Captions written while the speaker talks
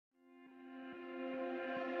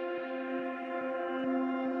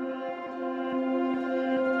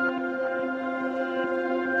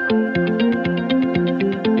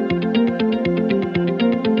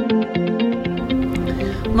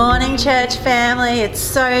Morning, church family. It's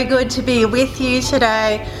so good to be with you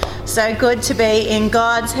today. So good to be in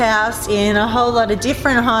God's house in a whole lot of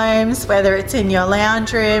different homes, whether it's in your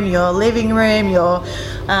lounge room, your living room, your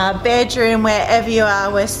bedroom, wherever you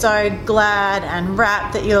are. We're so glad and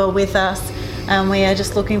rapt that you're with us. And we are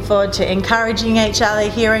just looking forward to encouraging each other,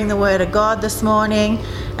 hearing the word of God this morning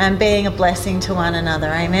and being a blessing to one another.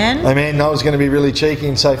 Amen? Amen. I was going to be really cheeky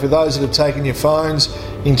and say, for those that have taken your phones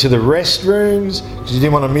into the restrooms because you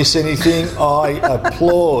didn't want to miss anything, I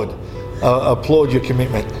applaud your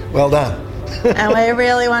commitment. Well done. And we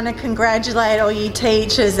really want to congratulate all you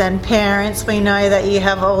teachers and parents. We know that you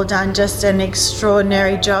have all done just an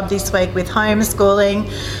extraordinary job this week with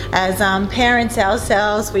homeschooling. As parents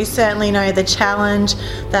ourselves, we certainly know the challenge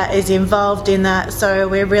that is involved in that. So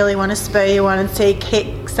we really want to spur you on and say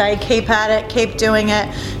keep at it, keep doing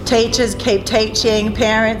it. Teachers, keep teaching.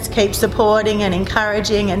 Parents, keep supporting and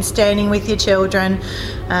encouraging and standing with your children.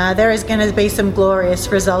 There is going to be some glorious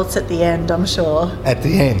results at the end, I'm sure. At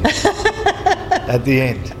the end. At the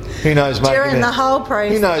end. Who knows during the whole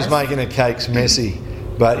process. Who knows making a cake's messy,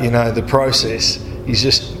 but the process is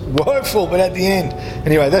just woeful, but at the end.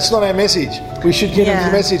 Anyway, that's not our message. We should get into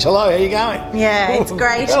the message. Hello, how are you going? Yeah, it's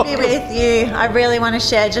great to be with you. I really want to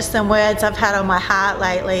share just some words I've had on my heart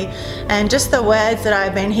lately, and just the words that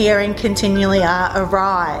I've been hearing continually are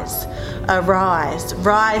arise, arise,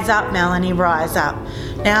 rise up, Melanie, rise up.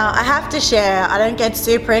 Now, I have to share, I don't get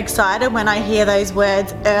super excited when I hear those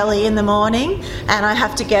words early in the morning and I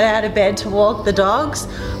have to get out of bed to walk the dogs.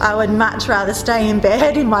 I would much rather stay in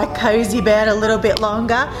bed, in my cozy bed, a little bit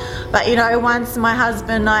longer. But once my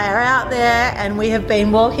husband and I are out there and we have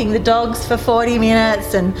been walking the dogs for 40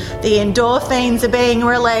 minutes and the endorphins are being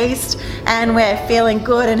released and we're feeling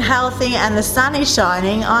good and healthy and the sun is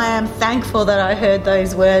shining, I am thankful that I heard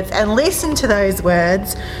those words and listened to those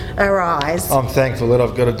words, arise. I'm thankful that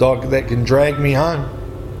I've got a dog that can drag me home.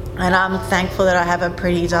 And I'm thankful that I have a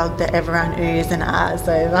pretty dog that everyone oohs and ahs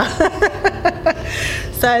over.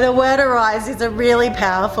 So the word arise is a really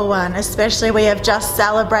powerful one, especially we have just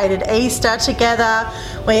celebrated Easter together.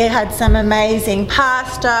 We had some amazing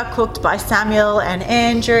pasta cooked by Samuel and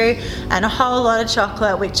Andrew and a whole lot of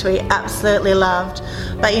chocolate, which we absolutely loved.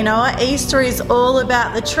 But you know what? Easter is all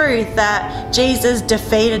about the truth that Jesus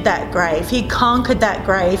defeated that grave. He conquered that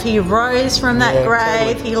grave. He rose from that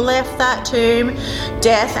grave. Totally. He left that tomb.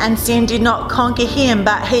 Death and sin did not conquer him,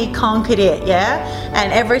 but he conquered it,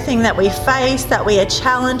 And everything that we face, that we are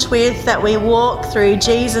challenged with, that we walk through,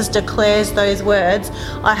 Jesus declares those words,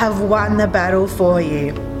 I have won the battle for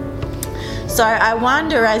you. So I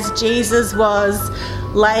wonder, as Jesus was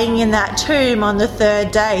laying in that tomb on the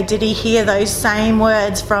third day, did he hear those same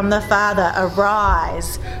words from the Father,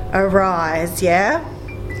 arise, arise, I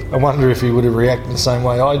wonder if he would have reacted the same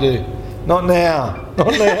way I do. Not now,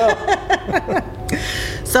 not now.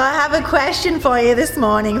 So I have a question for you this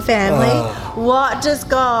morning, family. What does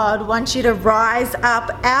God want you to rise up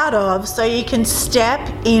out of so you can step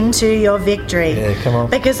into your victory? Yeah, come on.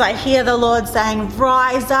 Because I hear the Lord saying,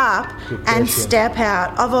 rise up and step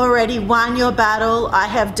out. I've already won your battle. I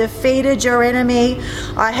have defeated your enemy.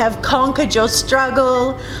 I have conquered your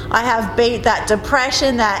struggle. I have beat that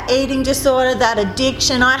depression, that eating disorder, that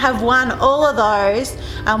addiction. I have won all of those,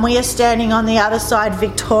 and we are standing on the other side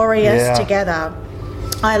victorious together.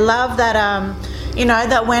 I love that,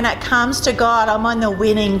 that when it comes to God, I'm on the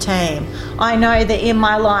winning team. I know that in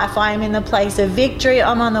my life, I am in the place of victory.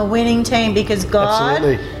 I'm on the winning team because God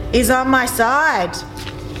is on my side.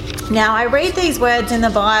 Now, I read these words in the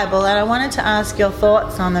Bible and I wanted to ask your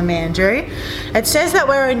thoughts on them, Andrew. It says that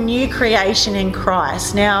we're a new creation in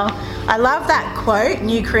Christ. Now, I love that quote,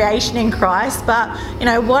 new creation in Christ, but,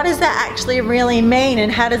 what does that actually really mean and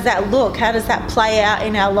how does that look? How does that play out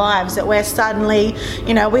in our lives that we're suddenly,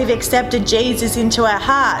 we've accepted Jesus into our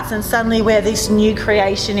hearts and suddenly we're this new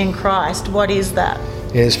creation in Christ? What is that?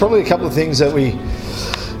 Yeah, there's probably a couple of things that we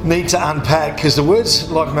need to unpack because the words,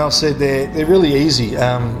 like Mel said, they're really easy.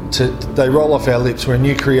 They roll off our lips. We're a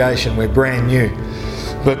new creation. We're brand new.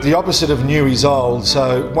 But the opposite of new is old.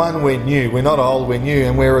 So one, we're new. We're not old, we're new,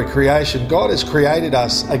 and we're a creation. God has created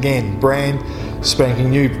us again, brand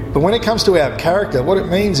spanking new. But when it comes to our character, what it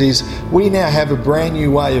means is we now have a brand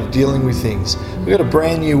new way of dealing with things. We've got a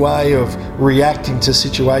brand new way of reacting to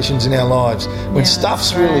situations in our lives. When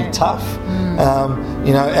stuff's really tough,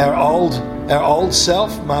 our old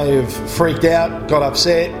self may have freaked out, got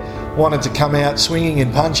upset, wanted to come out swinging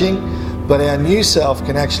and punching, but our new self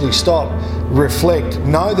can actually stop, reflect,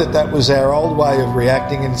 know that was our old way of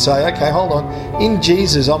reacting and say, okay, hold on, in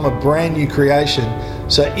Jesus I'm a brand new creation.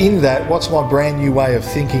 So in that, what's my brand new way of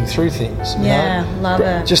thinking through things? Love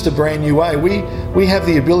it. Just a brand new way. We have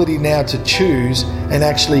the ability now to choose and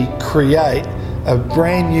actually create a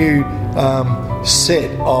brand new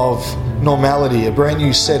set of normality, a brand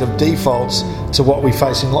new set of defaults to what we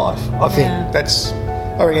face in life.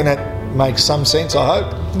 I reckon that makes some sense, I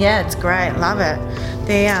hope. Yeah, it's great. Love it.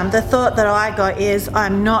 The thought that I got is,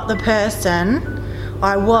 I'm not the person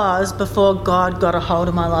I was before God got a hold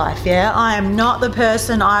of my life. Yeah, I am not the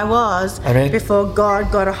person I was before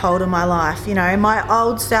God got a hold of my life. You know, my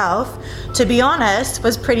old self, to be honest,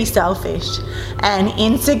 was pretty selfish and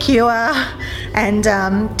insecure, and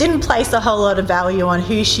didn't place a whole lot of value on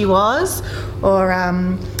who she was or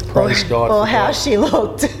how she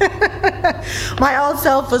looked. My old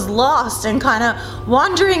self was lost and kind of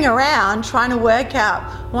wandering around trying to work out,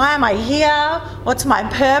 why am I here? What's my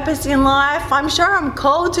purpose in life? I'm sure I'm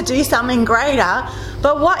called to do something greater,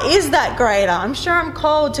 but what is that greater? I'm sure I'm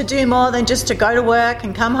called to do more than just to go to work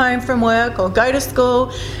and come home from work, or go to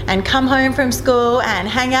school and come home from school and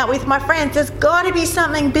hang out with my friends. There's got to be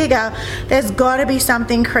something bigger. There's got to be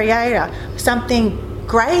something greater, something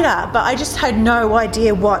greater, but I just had no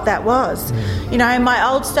idea what that was. You know, my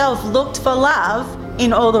old self looked for love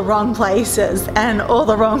in all the wrong places and all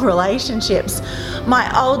the wrong relationships.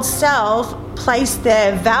 My old self placed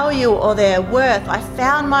their value or their worth. I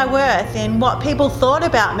found my worth in what people thought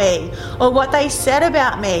about me or what they said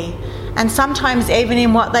about me, and sometimes even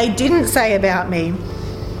in what they didn't say about me.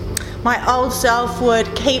 My old self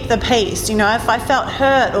would keep the peace. You know, if I felt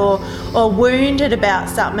hurt or wounded about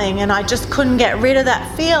something and I just couldn't get rid of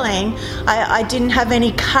that feeling, I didn't have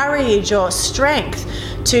any courage or strength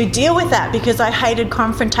to deal with that because I hated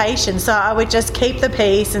confrontation. So I would just keep the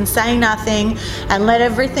peace and say nothing and let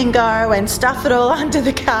everything go and stuff it all under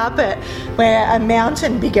the carpet, where a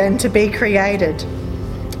mountain began to be created.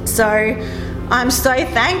 So I'm so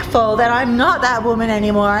thankful that I'm not that woman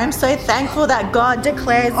anymore. I'm so thankful that God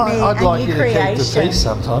declares me I'd a like new you creation. to keep the peace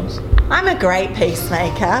sometimes. I'm a great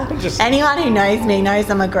peacemaker. Anyone who knows me knows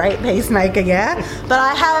I'm a great peacemaker, yeah? But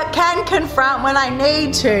I can confront when I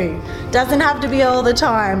need to. Doesn't have to be all the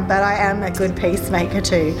time, but I am a good peacemaker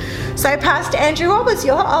too. So Pastor Andrew, what was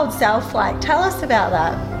your old self like? Tell us about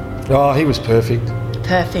that. Oh, he was perfect.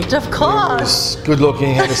 Perfect, of course. He was good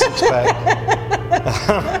looking, had a six-pack.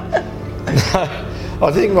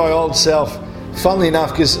 I think my old self, funnily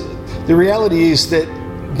enough, because the reality is that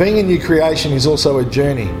being a new creation is also a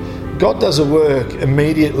journey. God does a work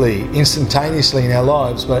immediately, instantaneously in our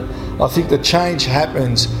lives, but I think the change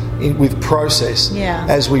happens with process,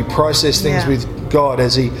 as we process things with God,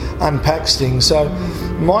 as He unpacks things. So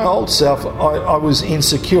my old self, I was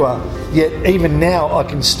insecure, yet even now I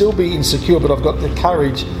can still be insecure, but I've got the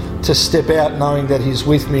courage to step out knowing that He's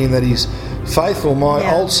with me and that He's faithful.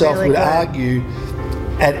 My old self would argue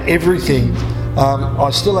at everything. I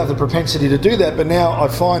still have the propensity to do that, but now I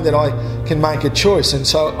find that I can make a choice, and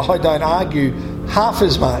so I don't argue half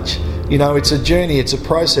as much. You know, it's a journey, it's a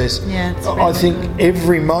process. I think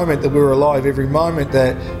every moment that we're alive, every moment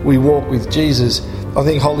that we walk with Jesus, I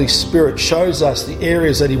think Holy Spirit shows us the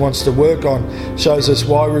areas that He wants to work on, shows us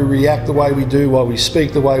why we react the way we do, why we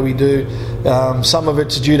speak the way we do. Some of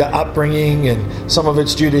it's due to upbringing and some of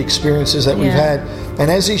it's due to experiences that we've had. And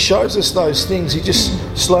as He shows us those things, He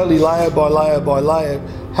just slowly, layer by layer by layer,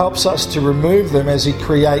 helps us to remove them as He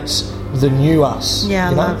creates the new us. I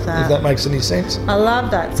love that. If that makes any sense. I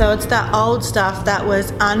love that. So it's that old stuff that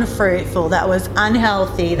was unfruitful, that was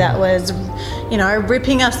unhealthy, that was, you know,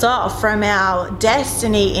 ripping us off from our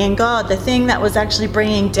destiny in God. The thing that was actually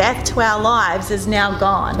bringing death to our lives is now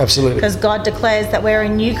gone. Absolutely. Because God declares that we're a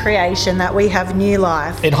new creation, that we have new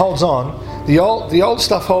life. It holds on. The old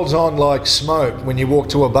stuff holds on like smoke. When you walk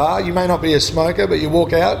to a bar, you may not be a smoker, but you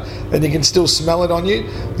walk out and you can still smell it on you.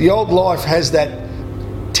 The old life has that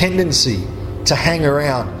tendency to hang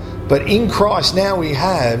around, but in Christ now we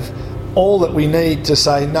have all that we need to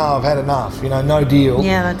say, no, I've had enough, you know, no deal.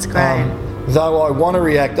 That's great. Though I want to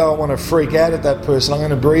react, though I want to freak out at that person, I'm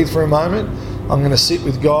going to breathe for a moment, I'm going to sit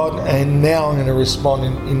with God, and now I'm going to respond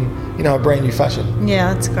in you know, a brand new fashion.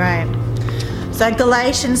 That's great. So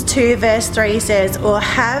Galatians 2 verse 3 says, or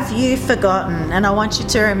have you forgotten, and I want you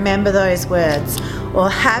to remember those words, or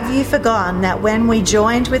have you forgotten that when we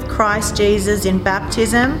joined with Christ Jesus in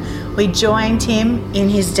baptism, we joined Him in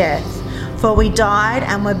His death? For we died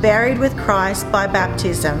and were buried with Christ by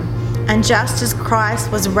baptism. And just as Christ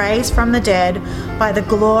was raised from the dead by the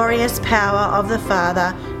glorious power of the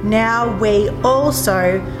Father, now we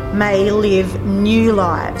also may live new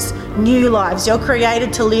lives. New lives. You're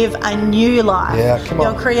created to live a new life. Yeah, come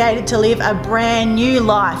on. You're created to live a brand new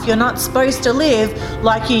life. You're not supposed to live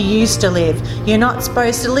like you used to live. You're not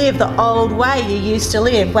supposed to live the old way you used to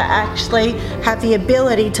live. We actually have the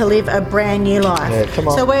ability to live a brand new life. Yeah, come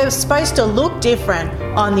on. So we're supposed to look different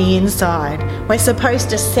on the inside. We're supposed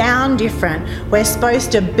to sound different. We're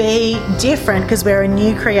supposed to be different because we're a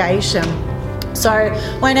new creation. So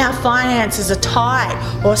when our finances are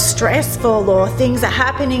tight or stressful or things are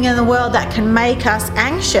happening in the world that can make us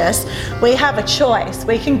anxious, we have a choice.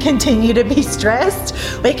 We can continue to be stressed,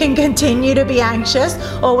 we can continue to be anxious,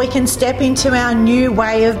 or we can step into our new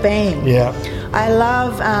way of being. Yeah. I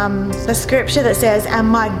love the scripture that says, "And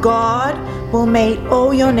my God will meet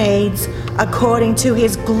all your needs according to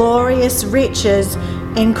his glorious riches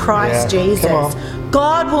in Christ Jesus." Come on.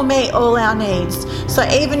 God will meet all our needs. So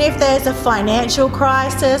even if there's a financial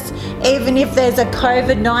crisis, even if there's a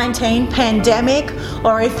COVID-19 pandemic,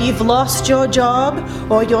 or if you've lost your job,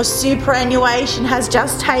 or your superannuation has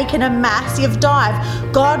just taken a massive dive,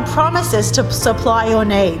 God promises to supply your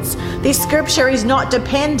needs. This scripture is not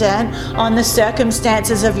dependent on the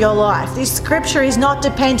circumstances of your life. This scripture is not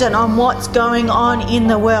dependent on what's going on in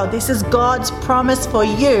the world. This is God's promise for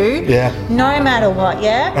you, no matter what,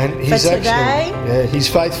 And he's for today. He's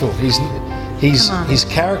faithful. His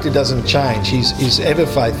character doesn't change. He's ever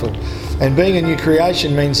faithful. And being a new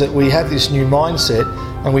creation means that we have this new mindset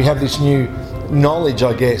and we have this new knowledge,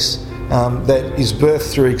 I guess, that is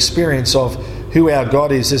birthed through experience of who our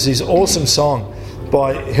God is. There's this awesome song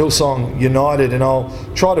by Hillsong United, and I'll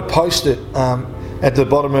try to post it at the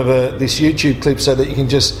bottom of this YouTube clip so that you can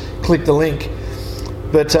just click the link.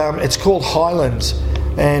 But it's called Highlands,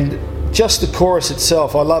 and just the chorus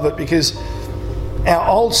itself, I love it because our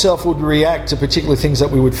old self would react to particular things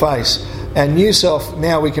that we would face. Our new self,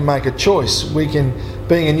 now we can make a choice. We can,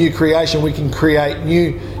 being a new creation, we can create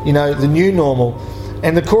new, the new normal.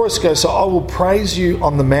 And the chorus goes, "So I will praise you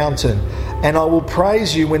on the mountain, and I will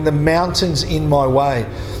praise you when the mountain's in my way."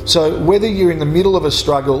 So whether you're in the middle of a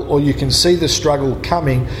struggle or you can see the struggle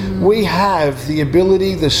coming, we have the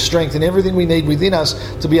ability, the strength, and everything we need within us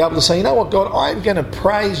to be able to say, "You know what, God, I'm going to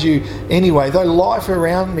praise you anyway. Though life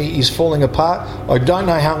around me is falling apart, I don't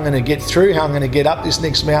know how I'm going to get through, how I'm going to get up this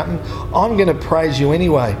next mountain. I'm going to praise you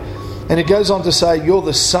anyway." And it goes on to say, "You're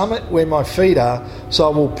the summit where my feet are, so I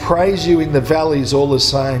will praise you in the valleys all the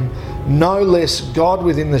same. No less God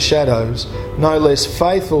within the shadows, no less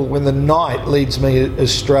faithful when the night leads me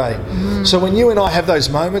astray." So when you and I have those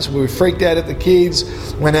moments where we're freaked out at the kids,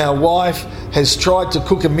 when our wife has tried to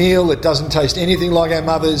cook a meal that doesn't taste anything like our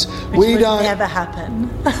mother's, Which would never happen.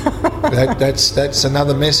 That's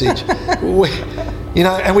another message.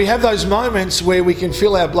 And we have those moments where we can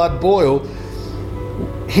feel our blood boil.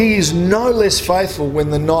 He is no less faithful when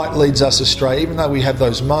the night leads us astray. Even though we have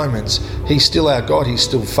those moments, he's still our God. He's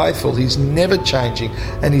still faithful. He's never changing,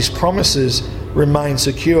 and his promises remain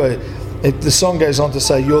secure. The song goes on to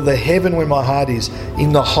say, "You're the heaven where my heart is,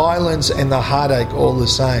 in the highlands and the heartache all the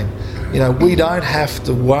same." We don't have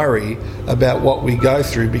to worry about what we go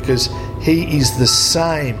through because he is the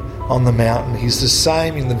same on the mountain. He's the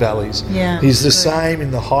same in the valleys. He's the same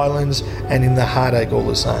in the highlands and in the heartache all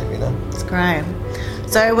the same, It's great.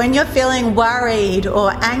 So when you're feeling worried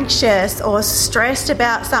or anxious or stressed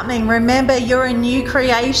about something, remember you're a new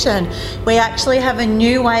creation. We actually have a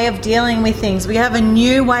new way of dealing with things. We have a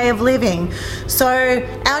new way of living. So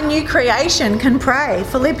our new creation can pray.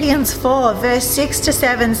 Philippians 4 verse 6 to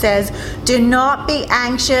 7 says, "Do not be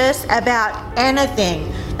anxious about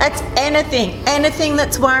anything." That's anything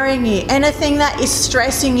that's worrying you, anything that is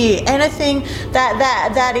stressing you, anything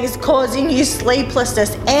that is causing you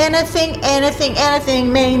sleeplessness. Anything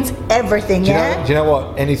means everything. Do you know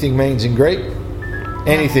what anything means in Greek?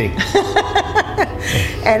 Anything.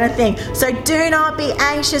 Anything. So do not be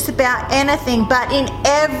anxious about anything, but in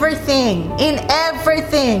everything,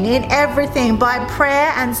 by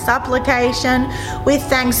prayer and supplication with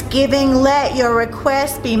thanksgiving, let your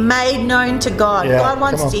requests be made known to God. God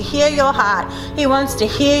wants to hear your heart. He wants to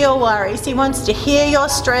hear your worries. He wants to hear your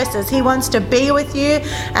stresses. He wants to be with you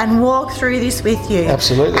and walk through this with you.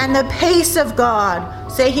 Absolutely. And the peace of God.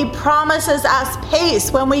 So he promises us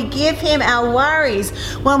peace when we give him our worries,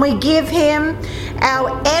 when we give him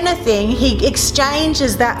our anything, he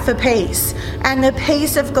exchanges that for peace. And the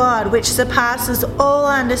peace of God, which surpasses all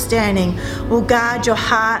understanding, will guard your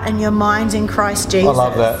heart and your minds in Christ Jesus.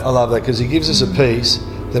 I love that because he gives us a peace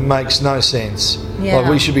that makes no sense. Like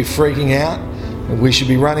we should be freaking out, we should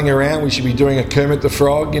be running around, we should be doing a Kermit the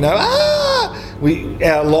Frog,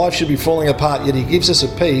 our life should be falling apart, yet he gives us a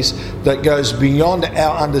peace that goes beyond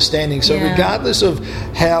our understanding. So regardless of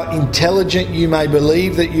how intelligent you may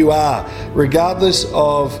believe that you are, regardless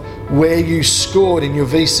of where you scored in your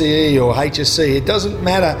VCE or HSC, it doesn't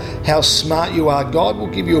matter how smart you are, God will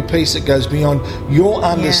give you a peace that goes beyond your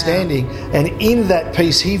understanding, and in that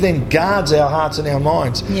peace he then guards our hearts and our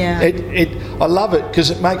minds. I love it because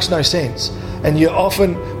it makes no sense. And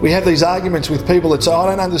we have these arguments with people that say, I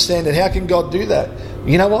don't understand it, how can God do that?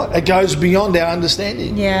 You know what? It goes beyond our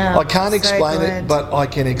understanding. I can't explain it, but I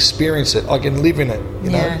can experience it. I can live in it.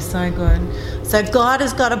 You know? So good. So God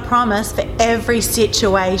has got a promise for every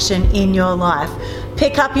situation in your life.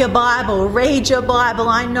 Pick up your Bible, read your Bible.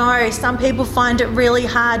 I know some people find it really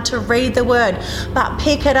hard to read the Word, but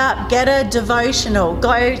pick it up, get a devotional,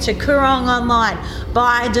 go to Kurong online,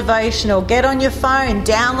 buy a devotional, get on your phone,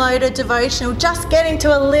 download a devotional, just get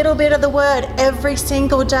into a little bit of the Word every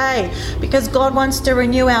single day, because God wants to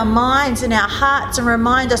renew our minds and our hearts and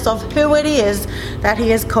remind us of who it is that he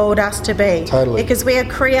has called us to be. Totally. Because we are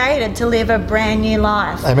created to live a brand new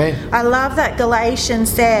life. Amen. I love that Galatians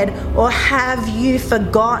said, or have you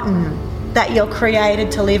forgotten that you're created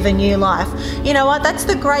to live a new life? You know what? That's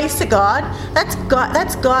the grace of God.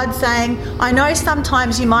 That's God saying, I know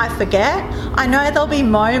sometimes you might forget. I know there'll be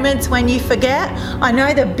moments when you forget. I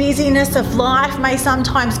know the busyness of life may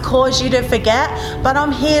sometimes cause you to forget, but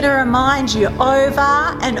I'm here to remind you over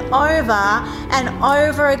and over and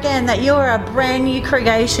over again that you are a brand new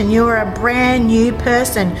creation. You are a brand new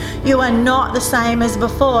person. You are not the same as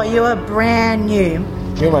before. You are brand new.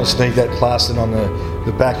 You almost need that plastered on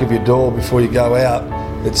the back of your door before you go out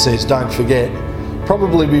that says, don't forget.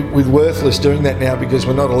 Probably with Worthless doing that now because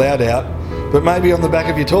we're not allowed out, but maybe on the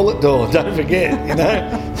back of your toilet door, don't forget, you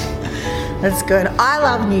know. That's good. I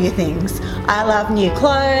love new things. I love new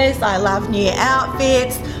clothes. I love new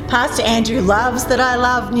outfits. Pastor Andrew loves that I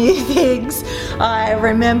love new things. I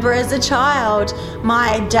remember as a child,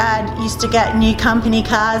 my dad used to get new company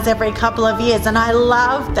cars every couple of years, and I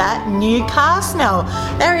loved that new car smell.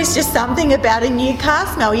 There is just something about a new car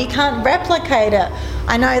smell. You can't replicate it.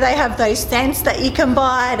 I know they have those scents that you can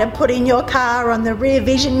buy to put in your car on the rear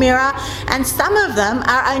vision mirror, and some of them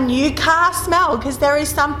are a new car smell because there is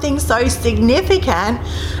something so significant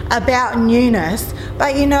about newness.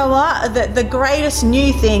 But you know what? The greatest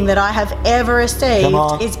new thing that I have ever received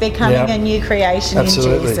is becoming a new creation in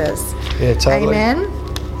Jesus. Yeah, totally. Amen?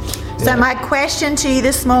 Yeah. So my question to you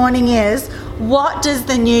this morning is, what does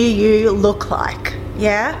the new you look like?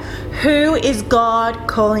 Yeah? Who is God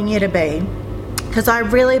calling you to be? Because I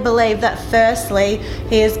really believe that firstly,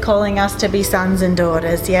 he is calling us to be sons and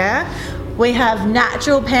daughters, yeah? We have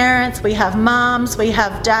natural parents, we have moms, we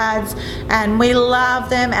have dads, and we love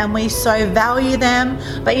them and we so value them.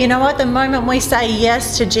 But you know what? The moment we say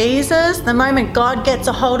yes to Jesus, the moment God gets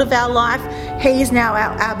a hold of our life, he's now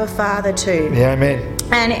our Abba Father too. Yeah, amen.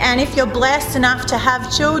 And if you're blessed enough to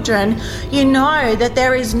have children, you know that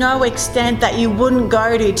there is no extent that you wouldn't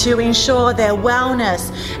go to ensure their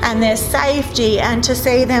wellness and their safety and to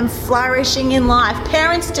see them flourishing in life.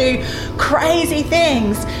 Parents do crazy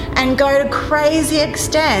things and go to crazy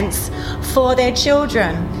extents for their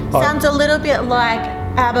children. Sounds a little bit like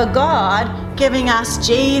Abba God giving us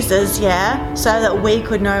Jesus, yeah, so that we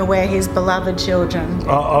could know we're his beloved children.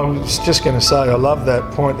 I was just going to say, I love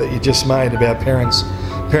that point that you just made about parents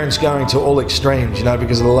going to all extremes, you know,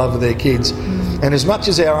 because of the love of their kids. And as much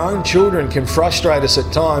as our own children can frustrate us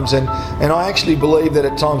at times, and I actually believe that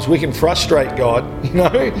at times we can frustrate God, you know,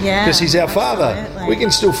 because he's our Father. Absolutely. We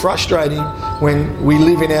can still frustrate him when we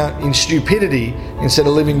live in stupidity instead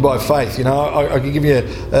of living by faith. You know, I can give you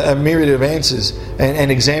a myriad of answers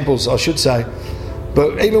and examples, I should say.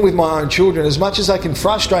 But even with my own children, as much as they can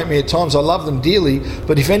frustrate me at times, I love them dearly.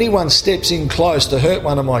 But if anyone steps in close to hurt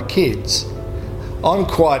one of my kids, I'm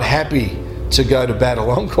quite happy to go to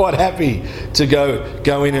battle. I'm quite happy to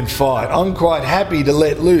go in and fight. I'm quite happy to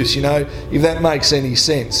let loose, you know, if that makes any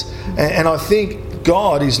sense. And I think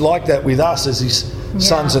God is like that with us as his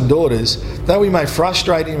sons and daughters. Though we may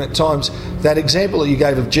frustrate him at times, that example that you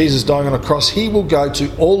gave of Jesus dying on a cross, he will go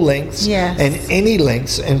to all lengths and any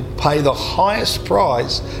lengths and pay the highest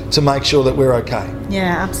price to make sure that we're okay.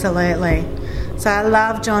 Yeah, absolutely. So I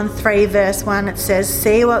love John 3 verse 1. It says,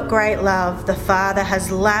 see what great love the Father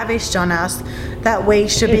has lavished on us that we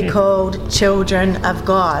should be called children of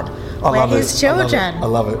God. We're his children. I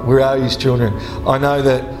love it. We are his children. I know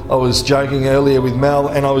that I was joking earlier with Mel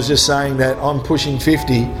and I was just saying that I'm pushing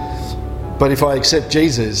 50, but if I accept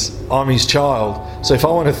Jesus, I'm his child. So if I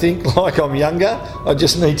want to think like I'm younger, I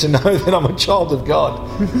just need to know that I'm a child of God.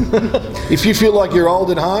 If you feel like you're old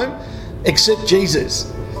at home, accept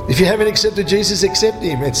Jesus. If you haven't accepted Jesus, accept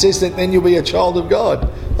him. It says that then you'll be a child of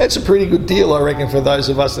God. That's a pretty good deal, I reckon, for those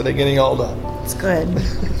of us that are getting older. It's good.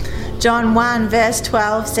 John 1 verse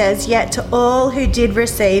 12 says, "Yet to all who did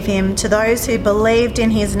receive him, to those who believed in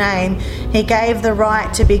his name, he gave the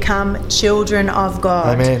right to become children of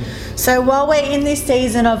God." Amen. So while we're in this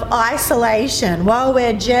season of isolation, while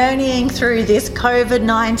we're journeying through this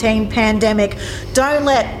COVID-19 pandemic, don't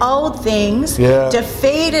let old things,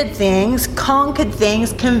 defeated things, conquered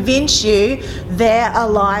things convince you they're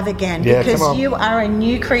alive again, because you are a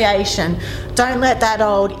new creation. Don't let that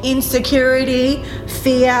old insecurity,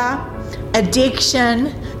 fear,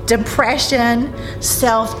 addiction, depression,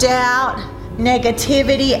 self-doubt,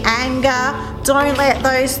 negativity, anger, don't let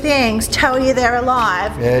those things tell you they're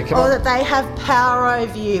alive, or that they have power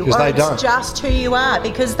over you, or it's just who you are,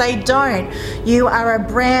 because they don't. You are a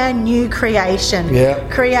brand new creation,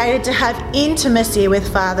 created to have intimacy with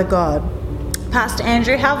Father God. Pastor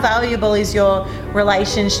Andrew, how valuable is your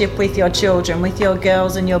relationship with your children, with your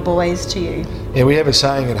girls and your boys to you? Yeah, we have a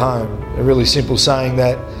saying at home, a really simple saying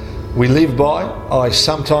that we live by, I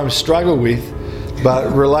sometimes struggle with,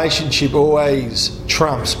 but relationship always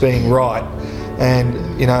trumps being right.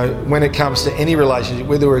 And, you know, when it comes to any relationship,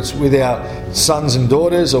 whether it's with our sons and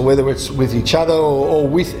daughters or whether it's with each other or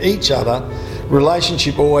with each other,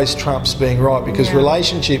 relationship always trumps being right, because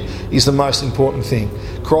relationship is the most important thing.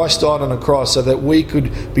 Christ died on a cross so that we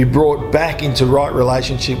could be brought back into right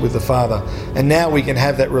relationship with the Father. And now we can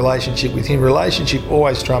have that relationship with him. Relationship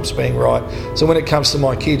always trumps being right. So when it comes to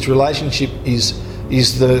my kids, relationship is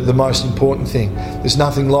the most important thing. There's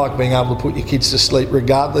nothing like being able to put your kids to sleep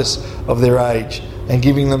regardless of their age, and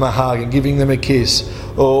giving them a hug and giving them a kiss,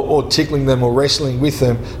 or tickling them or wrestling with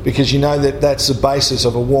them, because you know that that's the basis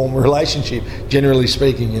of a warm relationship, generally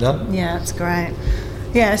speaking, you know? Yeah, that's great.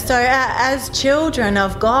 Yeah, so as children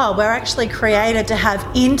of God, we're actually created to have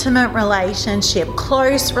intimate relationship,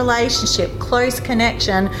 close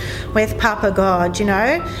connection with Papa God, you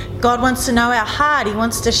know. God wants to know our heart. He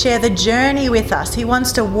wants to share the journey with us. He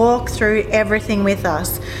wants to walk through everything with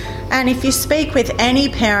us. And if you speak with any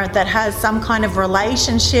parent that has some kind of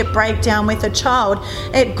relationship breakdown with a child,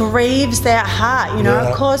 it grieves their heart, you know,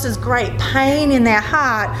 it causes great pain in their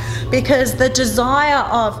heart, because the desire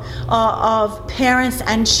of parents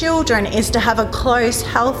and children is to have a close,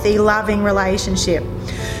 healthy, loving relationship.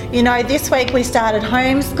 You know, this week we started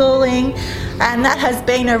homeschooling, and that has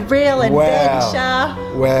been a real adventure.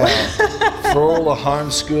 Wow. For all the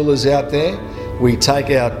homeschoolers out there, we take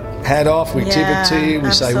our hat off, we tip it to you,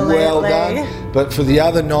 we say well done. But for the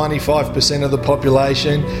other 95% of the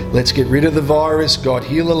population, let's get rid of the virus, God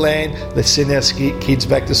heal the land, let's send our kids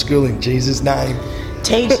back to school in Jesus' name.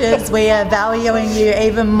 Teachers, we are valuing you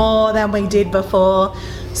even more than we did before.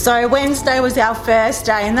 So Wednesday was our first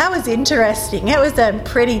day, and that was interesting. It was a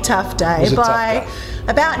pretty tough day. By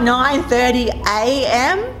about 9:30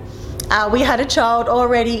 a.m, we had a child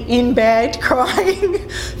already in bed crying,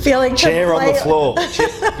 feeling chair on the floor.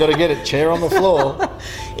 Got to get it, chair on the floor.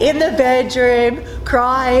 In the bedroom,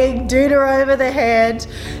 crying, doodle over the head,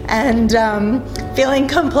 and feeling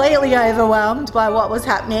completely overwhelmed by what was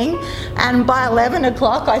happening. And by 11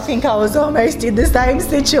 o'clock, I think I was almost in the same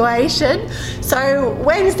situation. So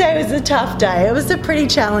Wednesday was a tough day. It was a pretty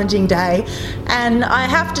challenging day. And I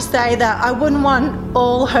have to say that I wouldn't want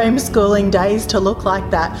all homeschooling days to look like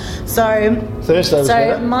that. So Thursday was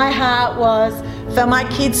better. My heart was for my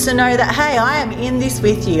kids to know that, hey, I am in this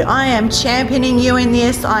with you. I am championing you in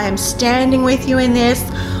this. I am standing with you in this.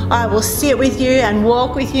 I will sit with you and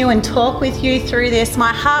walk with you and talk with you through this.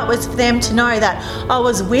 My heart was for them to know that I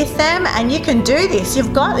was with them, and you can do this.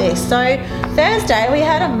 You've got this. So Thursday we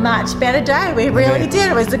had a much better day. We really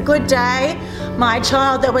did. It was a good day. My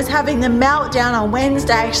child that was having the meltdown on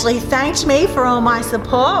Wednesday actually thanked me for all my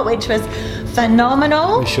support, which was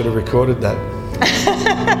phenomenal. We should have recorded that.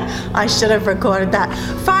 I should have recorded that.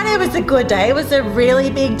 Friday was a good day. It was a really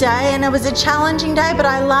big day, and it was a challenging day, but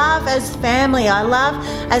I love as family, I love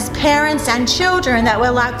as parents and children that we're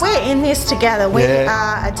like, we're in this together. We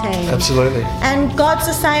are a team. Absolutely. And God's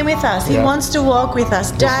the same with us. He wants to walk with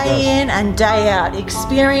us day in and day out,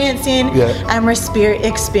 experience in and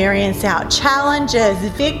experience out. Challenges,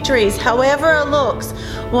 victories, however it looks,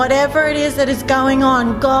 whatever it is that is going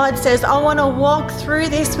on, God says, I want to walk through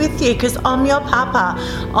this with you because I'm your Papa,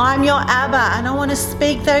 I'm your Abba, and I want to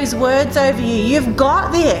speak those words over you. You've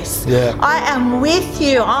got this. I am with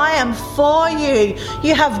you. I am for you.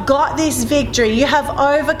 You have got this victory. You have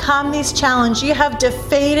overcome this challenge. You have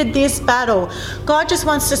defeated this battle. God just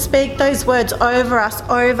wants to speak those words over us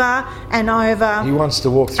over and over. He wants to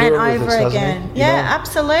walk through it with us, doesn't he? Yeah,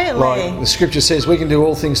 absolutely. Like the scripture says, we can do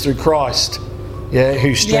all things through Christ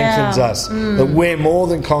who strengthens us. That we're more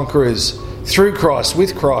than conquerors through Christ,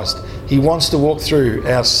 with Christ. He wants to walk through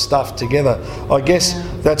our stuff together. I guess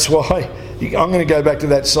that's why I'm going to go back to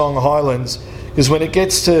that song Highlands, because when it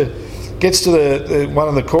gets to the one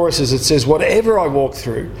of the choruses, it says, whatever I walk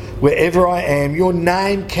through, wherever I am, your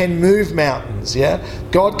name can move mountains.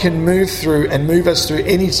 God can move through and move us through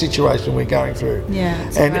any situation we're going through.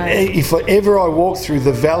 And if ever I walk through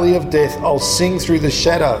the valley of death, I'll sing through the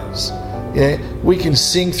shadows. We can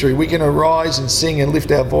sing through. We can arise and sing and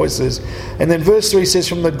lift our voices. And then verse 3 says,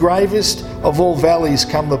 from the gravest of all valleys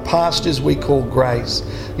come the pastures we call grace.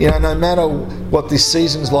 No matter what this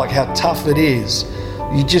season's like, how tough it is,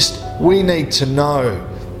 we need to know,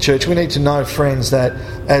 church, we need to know, friends, that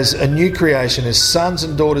as a new creation, as sons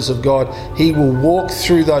and daughters of God, He will walk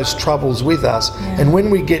through those troubles with us. And when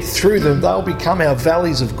we get through them, they'll become our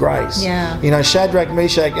valleys of grace. Shadrach,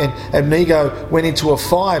 Meshach and Abednego went into a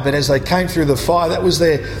fire, but as they came through the fire, that was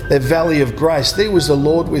their valley of grace. There was the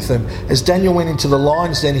Lord with them. As Daniel went into the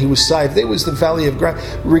lion's den, he was saved. There was the valley of grace.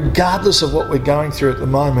 Regardless of what we're going through at the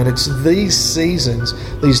moment, it's these seasons,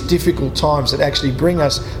 these difficult times, that actually bring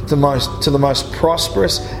us to the most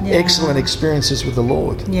prosperous, excellent experiences with the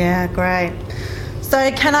Lord. Great.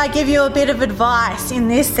 So can I give you a bit of advice in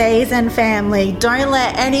this season, family? Don't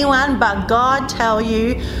let anyone but God tell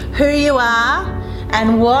you who you are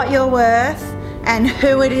and what you're worth and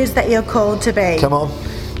who it is that you're called to be. Come on.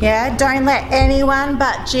 Don't let anyone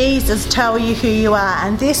but Jesus tell you who you are.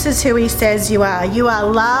 And this is who He says you are. You are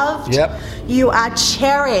loved. You are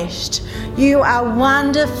cherished. You are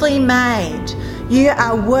wonderfully made. You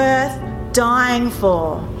are worth dying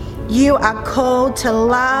for. You are called to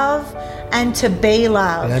love and to be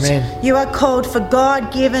loved. Amen. You are called for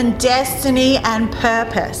God-given destiny and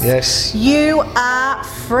purpose. Yes. You are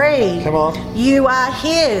free. Come on. You are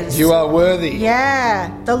His. You are worthy.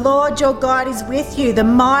 The Lord your God is with you, the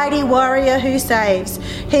mighty warrior who saves.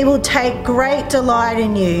 He will take great delight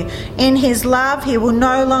in you. In His love, He will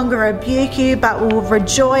no longer rebuke you, but will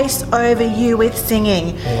rejoice over you with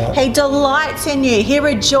singing. He delights in you. He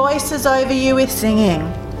rejoices over you with singing.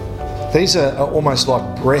 These are almost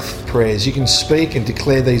like breath prayers. You can speak and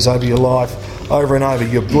declare these over your life over and over.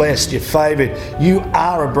 You're blessed, you're favoured, you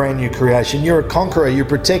are a brand new creation. You're a conqueror, you're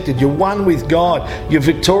protected, you're one with God, you're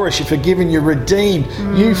victorious, you're forgiven, you're redeemed.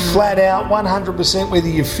 You flat out, 100%, whether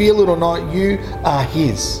you feel it or not, you are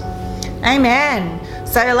His. Amen.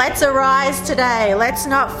 So let's arise today. Let's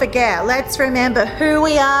not forget. Let's remember who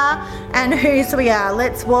we are and whose we are.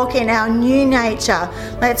 Let's walk in our new nature.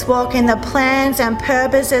 Let's walk in the plans and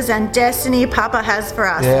purposes and destiny Papa has for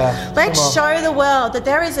us. Let's show the world that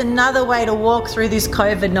there is another way to walk through this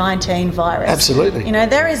COVID-19 virus. Absolutely.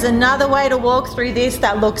 There is another way to walk through this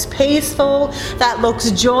that looks peaceful, that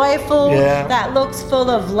looks joyful, that looks full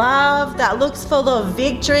of love, that looks full of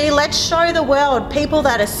victory. Let's show the world, people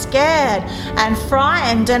that are scared and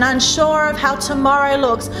frightened and unsure of how tomorrow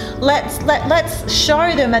looks. Let's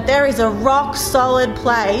show them that there is a rock solid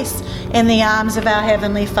place in the arms of our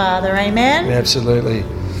Heavenly Father. Amen? Absolutely.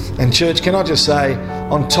 And church, can I just say,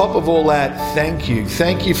 on top of all that, thank you.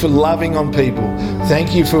 Thank you for loving on people.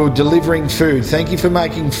 Thank you for delivering food. Thank you for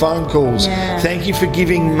making phone calls. Thank you for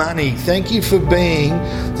giving money. Thank you for being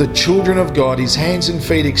the children of God, His hands and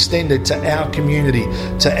feet extended to our community,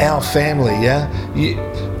 to our family.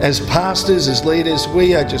 As pastors, as leaders,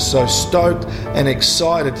 we are just so stoked and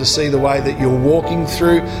excited to see the way that you're walking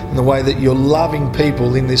through and the way that you're loving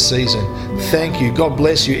people in this season. Thank you. God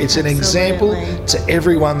bless you. It's an example to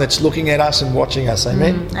everyone that's looking at us and watching us.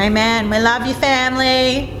 Amen. Amen. We love you,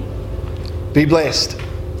 family. Be blessed.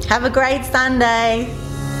 Have a great Sunday.